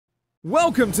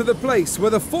Welcome to the place where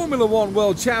the Formula One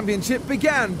World Championship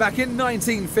began back in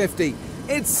 1950.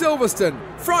 It's Silverstone,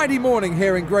 Friday morning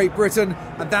here in Great Britain,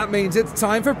 and that means it's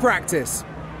time for practice.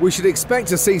 We should expect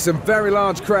to see some very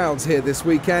large crowds here this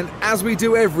weekend, as we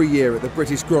do every year at the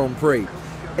British Grand Prix.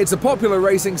 It's a popular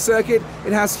racing circuit,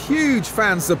 it has huge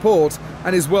fan support,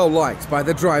 and is well liked by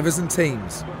the drivers and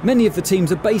teams. Many of the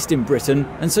teams are based in Britain,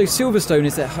 and so Silverstone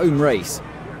is their home race.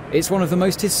 It's one of the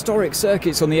most historic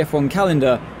circuits on the F1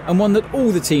 calendar, and one that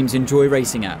all the teams enjoy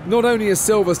racing at. Not only is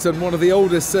Silverstone one of the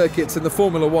oldest circuits in the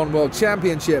Formula One World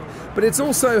Championship, but it's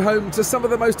also home to some of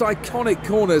the most iconic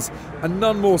corners, and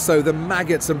none more so than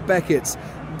Maggots and Beckett's.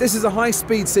 This is a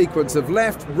high-speed sequence of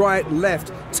left, right,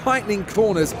 left, tightening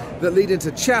corners that lead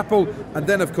into Chapel, and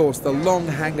then of course the long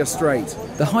hanger straight.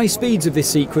 The high speeds of this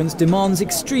sequence demands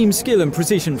extreme skill and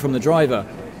precision from the driver.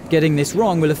 Getting this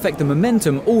wrong will affect the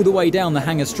momentum all the way down the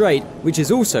hanger straight, which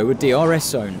is also a DRS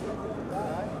zone.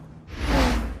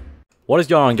 What is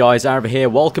going on, guys? Aarava here.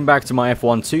 Welcome back to my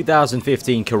F1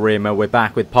 2015 career mode. We're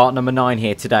back with part number 9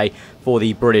 here today for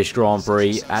the British Grand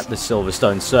Prix at the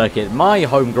Silverstone circuit. My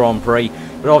home Grand Prix,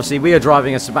 but obviously we are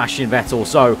driving a Sebastian Vettel,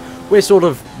 so we're sort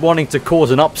of wanting to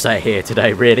cause an upset here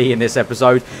today, really, in this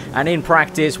episode. And in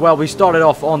practice, well, we started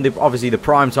off on obviously the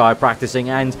prime tyre practicing,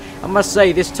 and I must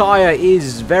say this tyre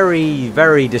is very,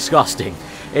 very disgusting.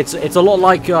 It's a lot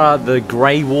like the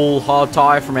grey wool hard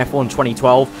tyre from F1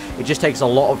 2012. It just takes a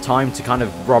lot of time to kind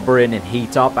of rubber in and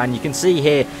heat up, and you can see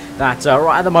here that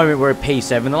right at the moment we're at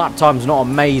P7. The lap time's not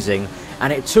amazing,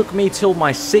 and it took me till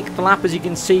my 6th lap, as you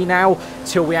can see now,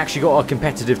 till we actually got a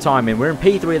competitive time in. We're in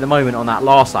P3 at the moment on that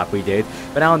last lap we did,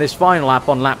 but now on this final lap,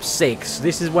 on lap 6,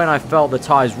 this is when I felt the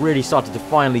tyres really started to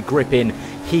finally grip in,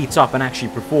 heat up, and actually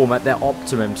perform at their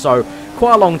optimum. So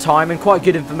quite a long time and quite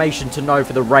good information to know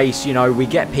for the race. You know, we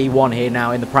get P1 here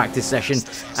now in the practice session,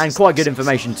 and quite good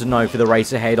information to know for the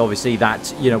race ahead. Obviously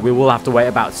that, you know, we will have to wait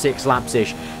about 6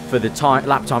 laps-ish for the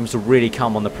lap times to really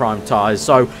come on the prime tyres.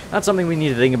 So that's something we need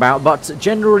to think about, but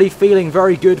generally feeling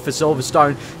very good for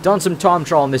Silverstone. Done some time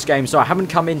trial in this game, so I haven't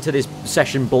come into this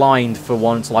session blind for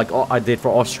once like I did for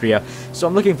Austria. So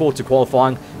I'm looking forward to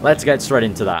qualifying. Let's get straight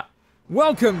into that.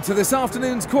 Welcome to this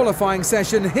afternoon's qualifying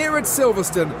session here at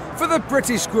Silverstone for the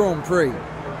British Grand Prix.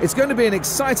 It's going to be an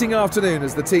exciting afternoon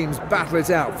as the teams battle it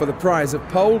out for the prize of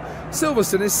pole.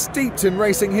 Silverstone is steeped in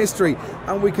racing history,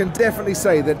 and we can definitely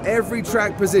say that every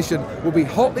track position will be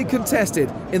hotly contested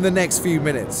in the next few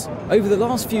minutes. Over the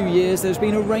last few years, there's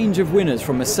been a range of winners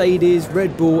from Mercedes,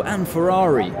 Red Bull and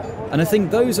Ferrari, and I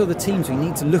think those are the teams we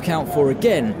need to look out for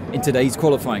again in today's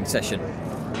qualifying session.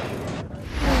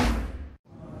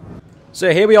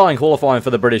 So here we are in qualifying for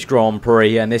the British Grand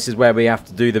Prix, and this is where we have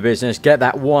to do the business, get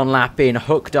that one lap in,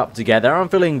 hooked up together. I'm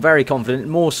feeling very confident,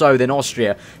 more so than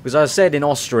Austria, because as I said in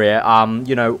Austria,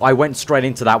 you know, I went straight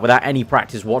into that without any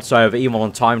practice whatsoever, even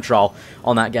on time trial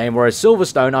on that game, whereas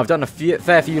Silverstone, I've done a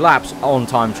fair few laps on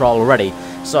time trial already,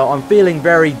 so I'm feeling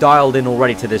very dialed in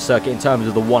already to this circuit in terms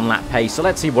of the one lap pace. So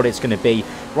let's see what it's going to be.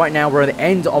 Right now we're at the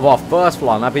end of our first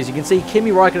flying lap. As you can see,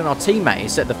 Kimi Räikkönen, our teammate,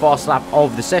 has set the fast lap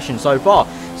of the session so far.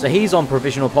 So he's on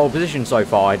provisional pole position so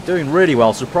far, doing really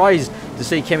well. Surprised to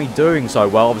see Kimi doing so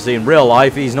well. Obviously in real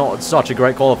life he's not such a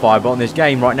great qualifier, but on this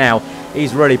game right now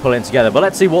he's really pulling it together. But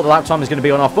let's see what the lap time is going to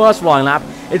be on our first flying lap.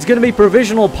 It's going to be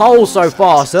provisional pole so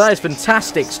far, so that is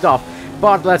fantastic stuff.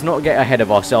 But let's not get ahead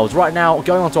of ourselves. Right now,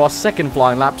 going on to our second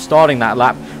flying lap, starting that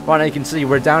lap. Right now you can see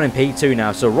we're down in P2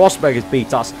 now, so Rosberg has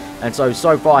beat us, and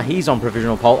so far he's on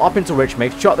provisional pole. Up into Rich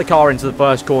Mix, chuck the car into the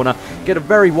first corner, get a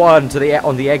very wide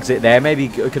on the exit there. Maybe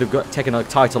could have taken a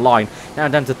tighter line. Now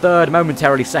down to third,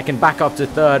 momentarily second, back up to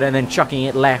third, and then chucking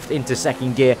it left into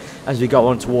second gear as we go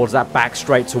on towards that back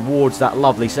straight, towards that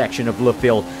lovely section of Le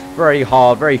Fil. Very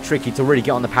hard, very tricky to really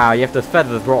get on the power. You have to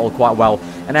feather the throttle quite well.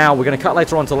 And now we're going to cut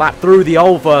later on to lap through the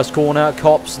old first corner.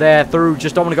 Cops there through.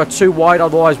 Just don't want to go too wide,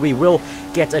 otherwise we will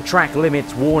get a track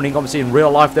limits warning. Obviously in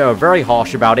real life they were very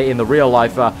harsh about it in the real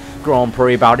life Grand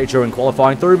Prix about it during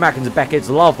qualifying. Through Mclaren and Beckett's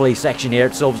lovely section here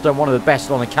at Silverstone, one of the best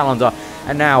on the calendar.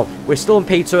 And now we're still in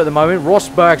P2 at the moment.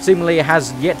 Rosberg seemingly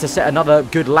has yet to set another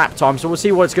good lap time, so we'll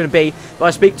see what it's going to be. But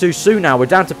I speak too soon now. We're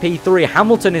down to P3.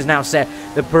 Hamilton is now set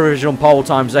the provisional pole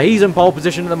time, so he's in pole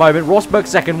position at the moment. Rosberg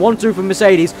second, 1-2 for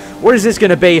Mercedes. What is this going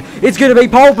to be? It's going to be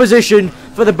pole position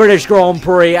for the British Grand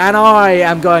Prix, and I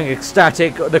am going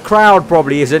ecstatic. The crowd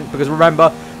probably isn't, because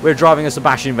remember, we're driving a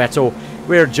Sebastian Vettel.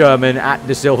 We're German at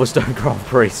the Silverstone Grand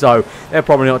Prix, so they're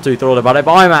probably not too thrilled about it,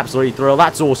 but I'm absolutely thrilled.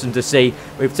 That's awesome to see.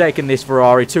 We've taken this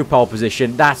Ferrari to pole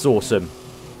position. That's awesome.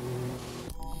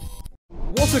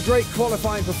 What What a great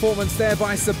qualifying performance there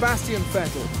by Sebastian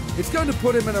Vettel. It's going to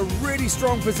put him in a really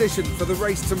strong position for the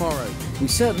race tomorrow. We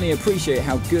certainly appreciate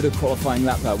how good a qualifying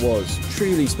lap that was.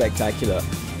 Truly spectacular.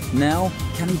 Now,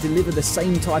 can he deliver the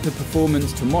same type of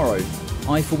performance tomorrow?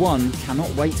 I, for one, cannot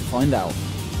wait to find out.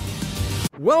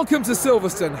 Welcome to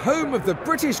Silverstone, home of the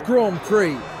British Grand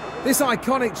Prix. This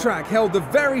iconic track held the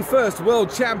very first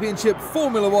World Championship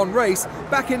Formula One race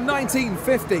back in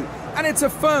 1950, and it's a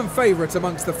firm favourite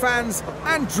amongst the fans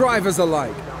and drivers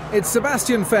alike. It's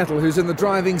Sebastian Vettel who's in the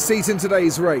driving seat in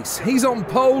today's race. He's on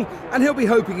pole, and he'll be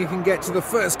hoping he can get to the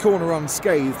first corner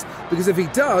unscathed, because if he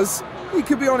does, he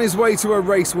could be on his way to a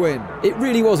race win. It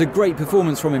really was a great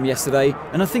performance from him yesterday,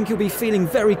 and I think he'll be feeling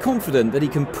very confident that he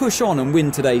can push on and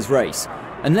win today's race.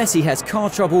 Unless he has car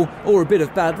trouble or a bit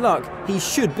of bad luck, he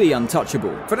should be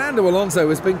untouchable. Fernando Alonso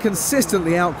has been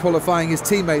consistently out-qualifying his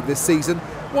teammate this season,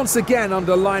 once again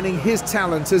underlining his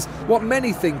talent as what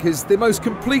many think is the most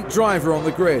complete driver on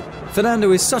the grid.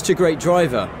 Fernando is such a great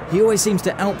driver. He always seems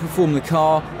to outperform the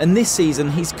car, and this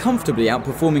season he's comfortably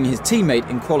outperforming his teammate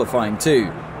in qualifying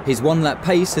too. His one-lap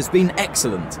pace has been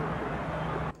excellent.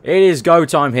 It is go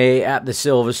time here at the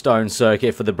Silverstone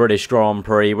circuit for the British Grand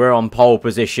Prix. We're on pole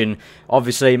position,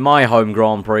 obviously my home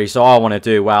Grand Prix, so I want to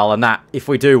do well, and that, if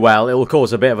we do well, it will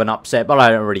cause a bit of an upset, but I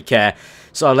don't really care.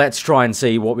 So let's try and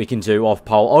see what we can do off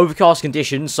pole. Overcast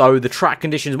conditions, so the track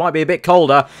conditions might be a bit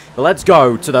colder, but let's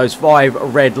go to those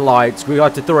 5 red lights. We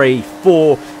got to 3,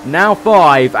 4, now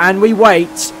 5, and we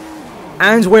wait.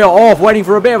 And we're off, waiting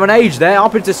for a bit of an age there,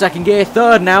 up into second gear,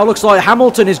 third now. Looks like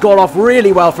Hamilton has got off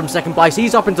really well from second place.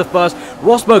 He's up into first.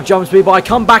 Rosberg jumps me by,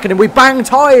 come back, and then we bang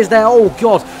tyres there. Oh,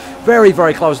 God. Very,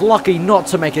 very close. Lucky not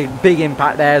to make a big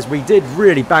impact there, as we did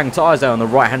really bang tyres there on the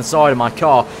right-hand side of my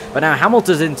car. But now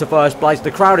Hamilton's into first place.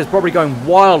 The crowd is probably going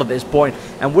wild at this point,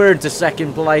 and we're into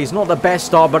second place. Not the best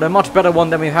start, but a much better one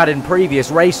than we've had in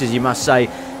previous races, you must say.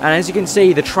 And as you can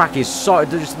see, the track is so...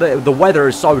 the weather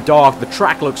is so dark. The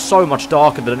track looks so much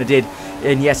darker than it did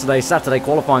in yesterday's Saturday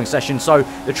qualifying session. So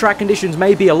the track conditions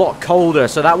may be a lot colder,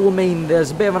 so that will mean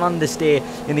there's a bit of an understeer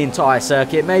in the entire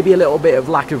circuit. Maybe a little bit of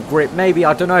lack of grip. Maybe,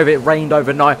 I don't know, if it rained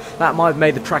overnight, that might have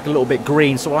made the track a little bit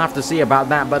green, so we'll have to see about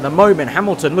that. But at the moment,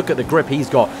 Hamilton, look at the grip he's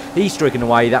got. He's streaking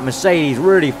away. That Mercedes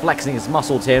really flexing his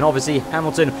muscles here, and obviously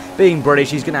Hamilton being British,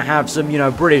 he's going to have some, you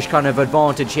know, British kind of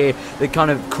advantage here. The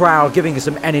kind of crowd giving us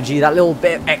some energy, that little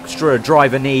bit extra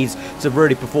driver needs to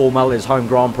really perform well at his home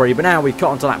Grand Prix. But now we've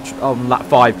got onto lap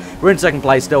 5. We're in second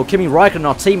place still. Kimi Raikkonen,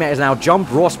 our teammate, has now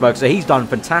jumped Rosberg, so he's done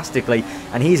fantastically,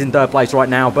 and he's in third place right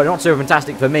now, but not so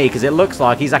fantastic for me, because it looks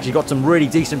like he's actually got some really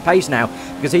decent pace now,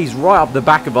 because he's right up the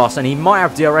back of us, and he might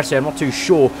have DRS here. I'm not too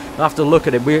sure. We'll have to look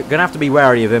at it. We're going to have to be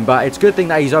wary of him, but it's a good thing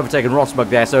that he's overtaken Rosberg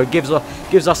there, so it gives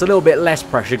us a little bit less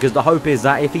pressure, because the hope is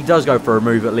that if he does go for a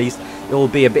move at least, it will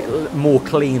be a bit more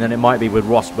clean than it might be with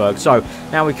Rosberg. So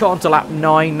now we've got onto lap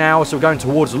 9 now, so we're going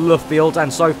towards Luffield,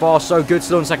 and so far so good.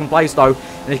 Still in second place though,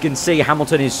 and you can see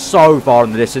Hamilton is so far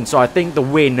in the distance, so I think the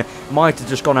win might have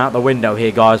just gone out the window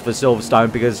here, guys, for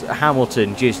Silverstone, because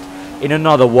Hamilton just in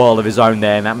another world of his own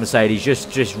there, and that Mercedes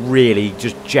just really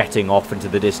jetting off into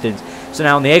the distance. So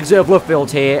now on the exit of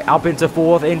Luffield here, up into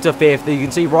 4th, into 5th, you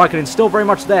can see Raikkonen still very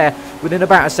much there within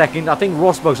about a second. I think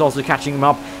Rosberg's also catching him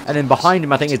up, and then behind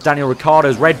him I think is Daniel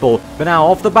Ricciardo's Red Bull. But now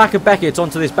off the back of Beckett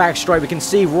onto this back straight, we can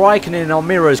see Raikkonen in our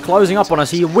mirrors closing up on us.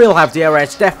 He will have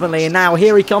DRS definitely, and now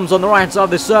here he comes on the right hand side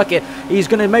of the circuit. He's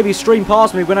going to maybe stream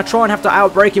past me. We're going to try and have to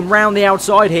outbrake him round the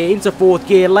outside here into 4th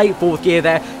gear, late 4th gear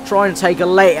there, try and take a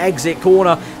late exit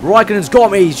corner. Raikkonen's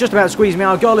got me. He's just about to squeeze me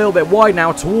out. Go a little bit wide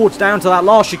now towards down to that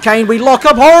last chicane. We lock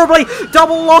up horribly.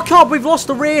 Double lock up. We've lost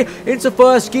the rear into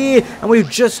 1st gear, and we've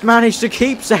just managed to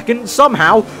keep second.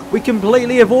 Somehow we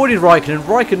completely avoided Raikkonen.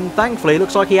 Raikkonen, thankfully,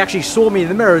 looks like he actually saw me in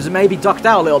the mirrors and maybe ducked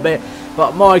out a little bit.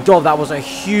 But my God, that was a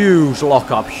huge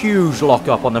lockup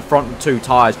on the front 2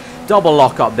 tyres. Double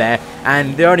lockup there,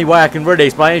 and the only way I can really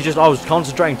explain it is just I was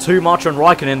concentrating too much on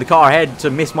Raikkonen in the car ahead to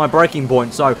miss my braking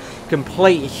point. So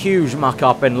complete huge muck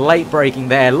up and late braking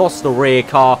there, lost the rear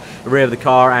of the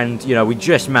car, and you know, we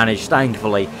just managed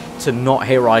thankfully to not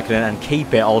hit Raikkonen and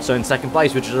keep it also in second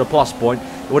place, which is a plus point.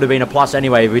 It would have been a plus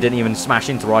anyway if we didn't even smash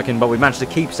into Raikkonen, but we managed to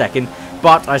keep second.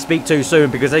 But I speak too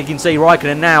soon, because as you can see,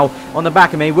 Raikkonen now on the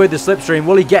back of me with the slipstream.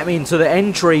 Will he get me into the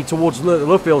entry towards the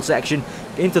Luffield section?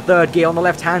 Into 3rd gear on the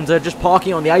left-hander, just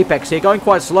parking on the apex here, going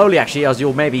quite slowly actually, as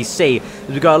you'll maybe see, as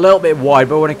we go a little bit wide,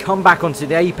 but we're going to come back onto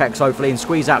the apex hopefully and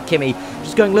squeeze out Kimi.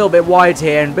 Just going a little bit wide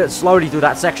here and a bit slowly through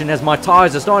that section as my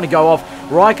tyres are starting to go off.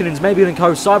 Raikkonen's maybe going to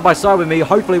go side by side with me.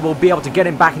 Hopefully we'll be able to get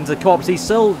him back into the Copse. He's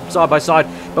still side by side,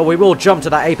 but we will jump to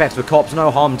that apex for Copse. No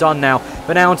harm done now.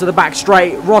 But now onto the back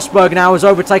straight. Rosberg now has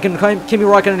overtaken Kimi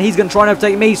Raikkonen. He's going to try and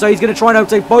overtake me, so he's going to try and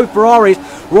overtake both Ferraris.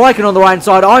 Raikkonen on the right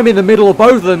side. I'm in the middle of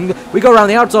both of them. We go around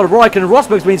the outside of Raikkonen.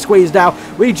 Rosberg's been squeezed out.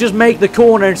 We just make the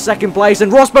corner in second place, and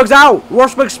Rosberg's out.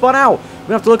 Rosberg spun out.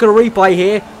 We have to look at a replay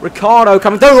here. Ricciardo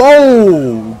coming through.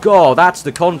 Oh, God, that's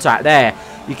the contact there.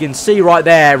 You can see right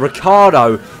there,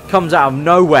 Ricciardo comes out of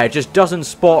nowhere, just doesn't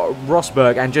spot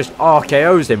Rosberg and just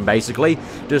RKOs him, basically,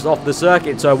 just off the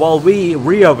circuit. So while we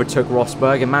re-overtook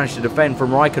Rosberg and managed to defend from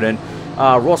Raikkonen,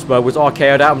 Rosberg was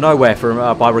RKO'd out of nowhere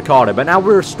from, by Ricciardo. But now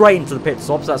we're straight into the pit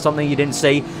stops. That's something you didn't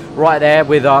see right there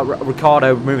with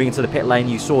Ricciardo moving into the pit lane.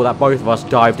 You saw that both of us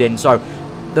dived in. So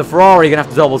the Ferrari are going to have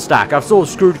to double stack. I've sort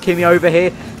of screwed Kimi over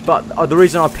here, but the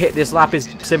reason I pit this lap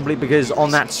is simply because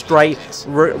on that straight,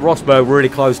 Rosberg really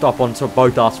closed up onto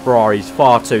both us Ferraris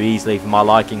far too easily for my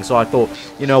liking. So I thought,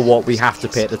 you know what, we have to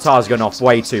pit. The tyres are going off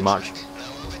way too much.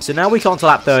 So now we come to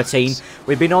lap 13.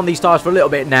 We've been on these tyres for a little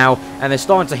bit now, and they're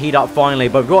starting to heat up finally.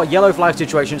 But we've got a yellow flag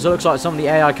situation, so it looks like some of the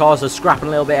AI cars are scrapping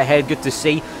a little bit ahead. Good to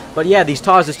see. But yeah, these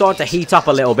tyres are starting to heat up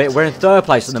a little bit. We're in third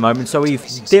place at the moment, so we've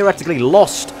theoretically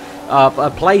lost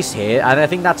a place here, and I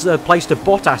think that's a place to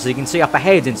Bottas, as you can see up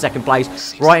ahead in second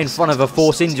place, right in front of a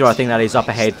Force India, I think that is up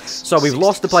ahead. So we've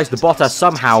lost the place to Bottas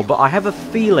somehow, but I have a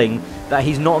feeling that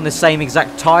he's not on the same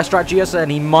exact tyre strategy as us,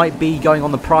 and he might be going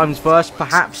on the primes first,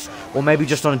 perhaps, or maybe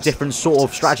just on a different sort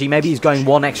of strategy. Maybe he's going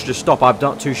one extra stop, I'm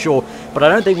not too sure, but I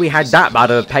don't think we had that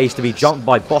bad of a pace to be jumped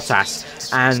by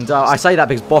Bottas. And I say that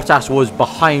because Bottas was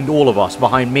behind all of us,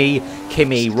 behind me,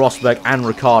 Kimi, Rosberg, and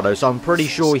Ricciardo, so I'm pretty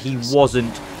sure he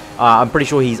wasn't. I'm pretty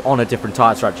sure he's on a different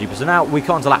tyre strategy. But so now we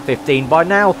come to lap 15. By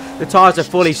now, the tyres are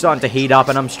fully starting to heat up,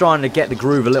 and I'm starting to get the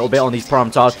groove a little bit on these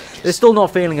prime tyres. They're still not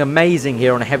feeling amazing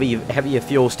here on a heavier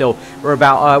fuel still. We're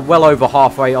about well over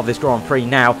halfway of this Grand Prix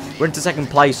now. We're into second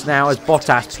place now as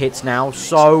Bottas pits now.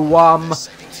 So,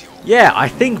 yeah, I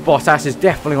think Bottas is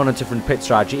definitely on a different pit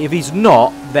strategy. If he's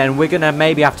not, then we're going to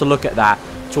maybe have to look at that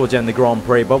towards the end of the Grand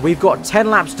Prix. But we've got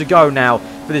 10 laps to go now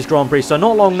for this Grand Prix, so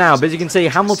not long now. But as you can see,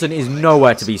 Hamilton is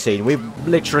nowhere to be seen. We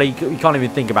can't even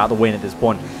think about the win at this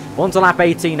point. On to lap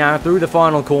 18 now, through the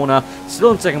final corner,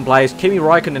 still in second place, Kimi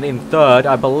Raikkonen in third.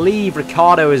 I believe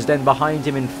Ricciardo is then behind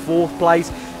him in fourth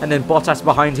place, and then Bottas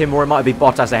behind him, or it might be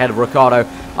Bottas ahead of Ricciardo.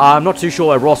 I'm not too sure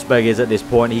where Rosberg is at this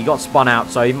point. He got spun out,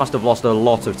 so he must have lost a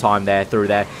lot of time there through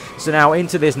there. So now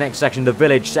into this next section, the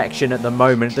village section at the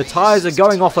moment. The tyres are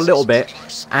going off a little bit,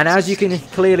 and as you can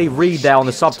clearly read there on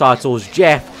the subtitles,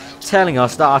 Jeff telling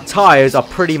us that our tyres are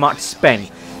pretty much spent.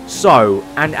 So,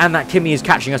 and that Kimi is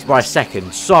catching us by a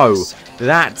second. So,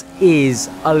 that is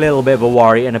a little bit of a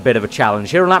worry and a bit of a challenge.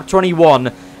 Here on lap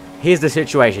 21, here's the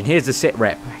situation. Here's the sit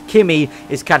rep. Kimi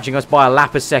is catching us by a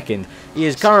lap a second. He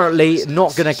is currently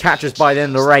not going to catch us by the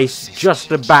end of the race,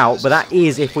 just about, but that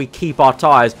is if we keep our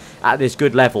tyres at this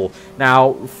good level.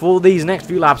 Now, for these next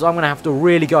few laps, I'm going to have to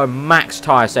really go max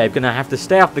tyre save. Going to have to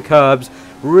stay off the curbs,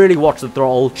 really watch the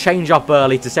throttle, change up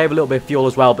early to save a little bit of fuel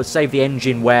as well, but save the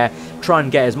engine wear, try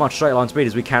and get as much straight line speed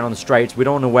as we can on the straights. We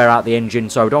don't want to wear out the engine,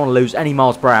 so we don't want to lose any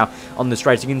miles per hour on the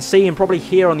straights. You can see and probably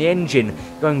hear on the engine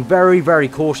going very, very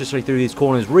cautiously through these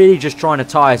corners, really just trying to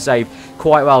tyre save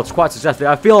quite well. It's quite successfully.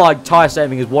 I feel like tyre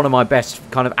saving is one of my best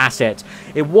kind of assets.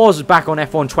 It was back on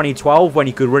F1 2012 when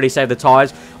you could really save the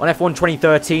tyres. On F1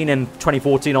 2013 and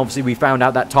 2014, obviously, we found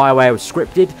out that tyre wear was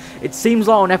scripted. It seems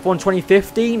like on F1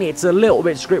 2015, it's a little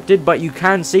bit scripted, but you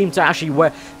can seem to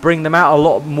actually bring them out a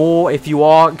lot more if you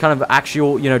are kind of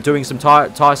actual, you know, doing some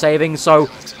tyre saving. So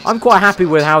I'm quite happy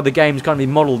with how the game's kind of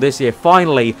been modeled this year.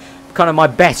 Finally, kind of my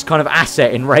best kind of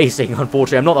asset in racing.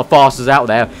 Unfortunately, I'm not the fastest out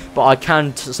there, but I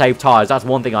can save tyres. That's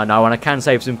one thing I know, and I can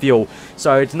save some fuel.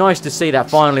 So it's nice to see that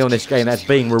finally on this game that's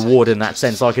being rewarded in that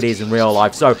sense, like it is in real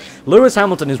life. So Lewis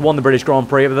Hamilton has won the British Grand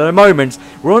Prix, but at the moment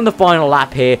we're on the final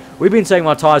lap here. We've been saving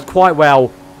our tyres quite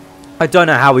well. I don't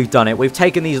know how we've done it. We've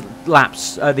taken these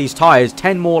laps, these tyres,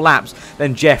 10 more laps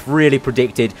than Jeff really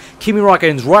predicted. Kimi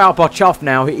Raikkonen's right up our chuff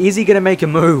now. Is he going to make a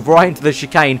move right into the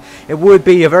chicane? It would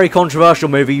be a very controversial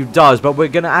move if he does, but we're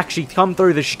going to actually come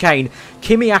through the chicane.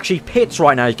 Kimi actually pits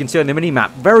right now, you can see on the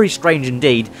mini-map. Very strange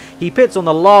indeed. He pits on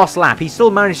the last lap. He still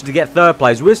managed to get third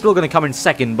place. We're still going to come in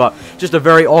second, but just a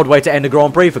very odd way to end a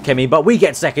Grand Prix for Kimi. But we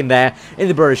get second there in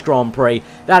the British Grand Prix.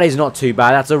 That is not too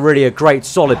bad. That's a great,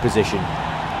 solid position.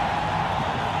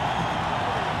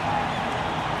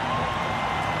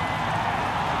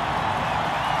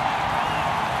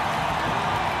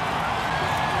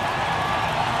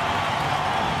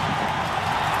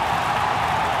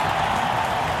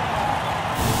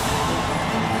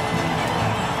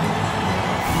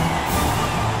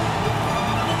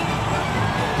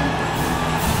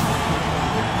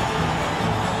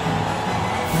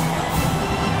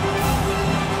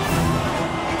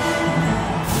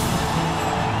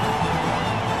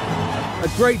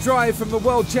 great drive from the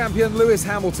world champion Lewis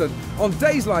Hamilton. On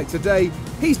days like today,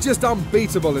 he's just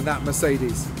unbeatable in that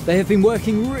Mercedes. They have been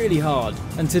working really hard,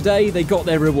 and today they got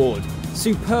their reward.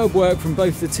 Superb work from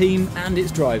both the team and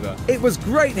its driver. It was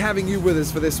great having you with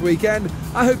us for this weekend.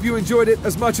 I hope you enjoyed it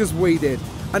as much as we did.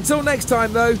 Until next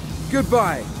time though,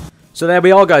 goodbye. So there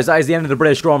we are, guys. That is the end of the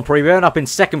British Grand Prix. We end up in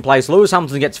second place. Lewis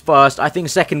Hamilton gets first. I think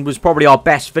second was probably our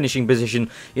best finishing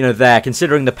position, there,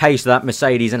 considering the pace of that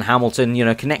Mercedes and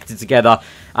Hamilton, connected together.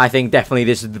 I think definitely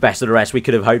this is the best of the rest we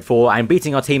could have hoped for, and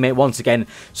beating our teammate once again.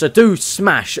 So do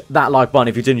smash that like button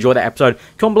if you did enjoy that episode.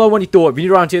 Comment below what you thought. If you're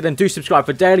new around here, then do subscribe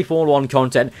for daily Formula 1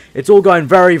 content. It's all going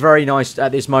very, very nice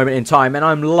at this moment in time, and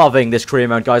I'm loving this career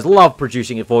mode, guys. Love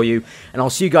producing it for you, and I'll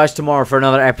see you guys tomorrow for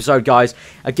another episode, guys.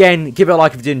 Again, give it a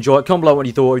like if you did enjoy it. Comment below what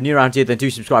you thought. If you're new around here, then do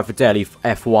subscribe for daily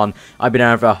F1. I've been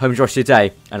Aarava. Hope you enjoyed your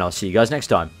day, and I'll see you guys next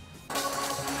time.